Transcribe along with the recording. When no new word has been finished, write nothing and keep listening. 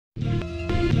My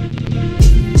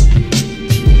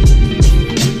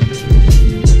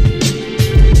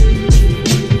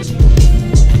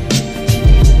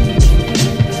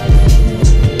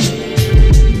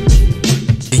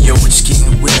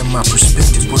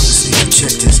perspective, brothers need to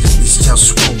check this. These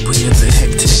JustWar bringing the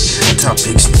hectic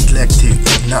topics, neglected,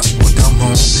 not what I'm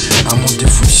on. I'm on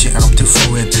different shit, I'm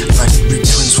different. Like big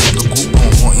twins from the group on,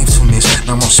 more infamous.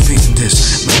 Now I'm spitting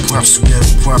this. Make props together,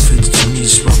 profit. To me,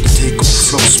 it's about to take over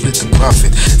flow, split the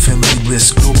profit. Family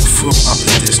risk, global firm, up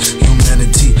in this.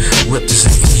 Humanity,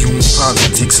 representing human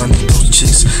politics. I need those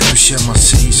chicks to share my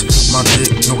seeds. My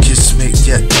dick, no kids make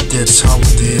yet, that's how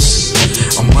it is.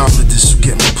 I'm out of this to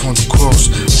get my point across.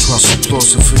 Trust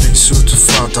applause if it ain't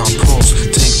certified, I pause.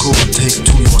 Take over, take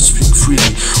two, I speak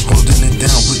freely. Holding it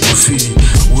down with graffiti.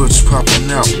 Words popping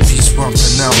out, beats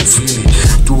bumping out freely.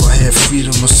 Do I have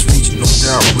freedom of speech? No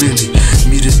doubt, really.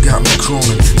 Media got me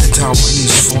crawling, the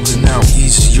Taiwanese falling out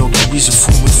easy. Yo, the reason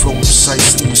for me flow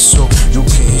precisely so you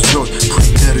can enjoy.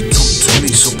 Pretty better to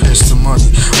me, so pass the money.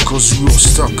 Cause we all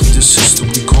stuck in this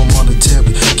system we call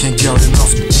monetary. Can't get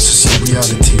enough to see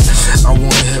reality. I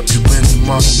wanna help you bend the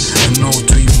money and no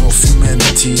dream of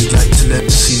humanity. Like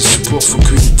telepathy, support for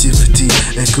creativity,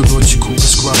 ecological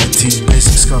quality,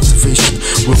 basics cultivation,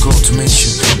 work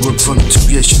automation, work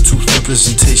voluntariation, truth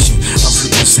representation.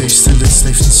 African slaves still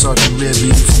enslaved in Saudi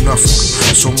Arabia, from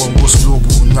Africa. Someone was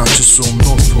global, not just on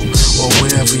North Pole or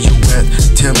wherever you at.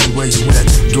 Tell me where you at.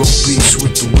 Dog beats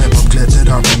with the web. I'm glad that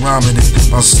I've been rhyming it.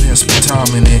 My stance be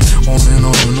timing it. On and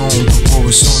on and on. The war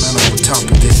is on and I'm on top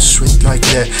of it. Straight like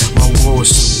that. My war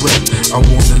is the web. I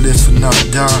wanna live and not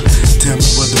die. Tell me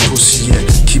where the pussy at.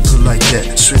 Keep it like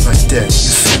that. Straight like that.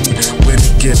 You feel me? When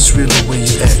it gets really where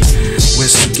you at.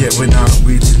 Where's to get when I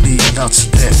really need lots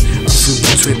of that. I feel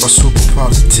betrayed by super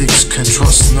politics. Can't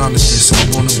trust none of this. I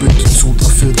wanna bring the truth.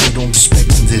 I feel they don't respect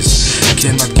this.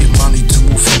 Cannot get money to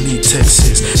move. I need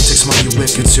Texas. Text money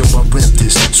records, yo, I rap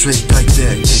this. Straight like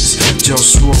that. It's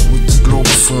JustWar with the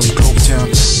Globalfirm, Globetown.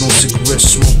 No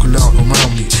cigarettes, smoke loud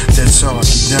around me. That's how I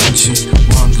get down, G.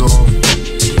 One love.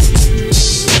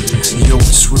 Yo,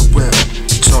 it's real rap.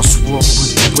 JustWar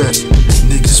with the rap.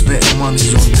 Niggas betting money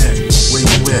on that. Where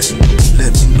you at?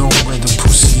 Let me know where the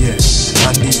pussy at.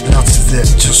 I need lots of that.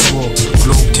 JustWar,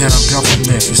 Globetown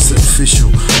government. It's the official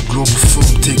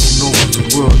Globalfirm taking over the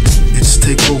world. It's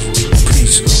Takeover.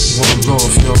 Peace, one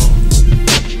love, y'all.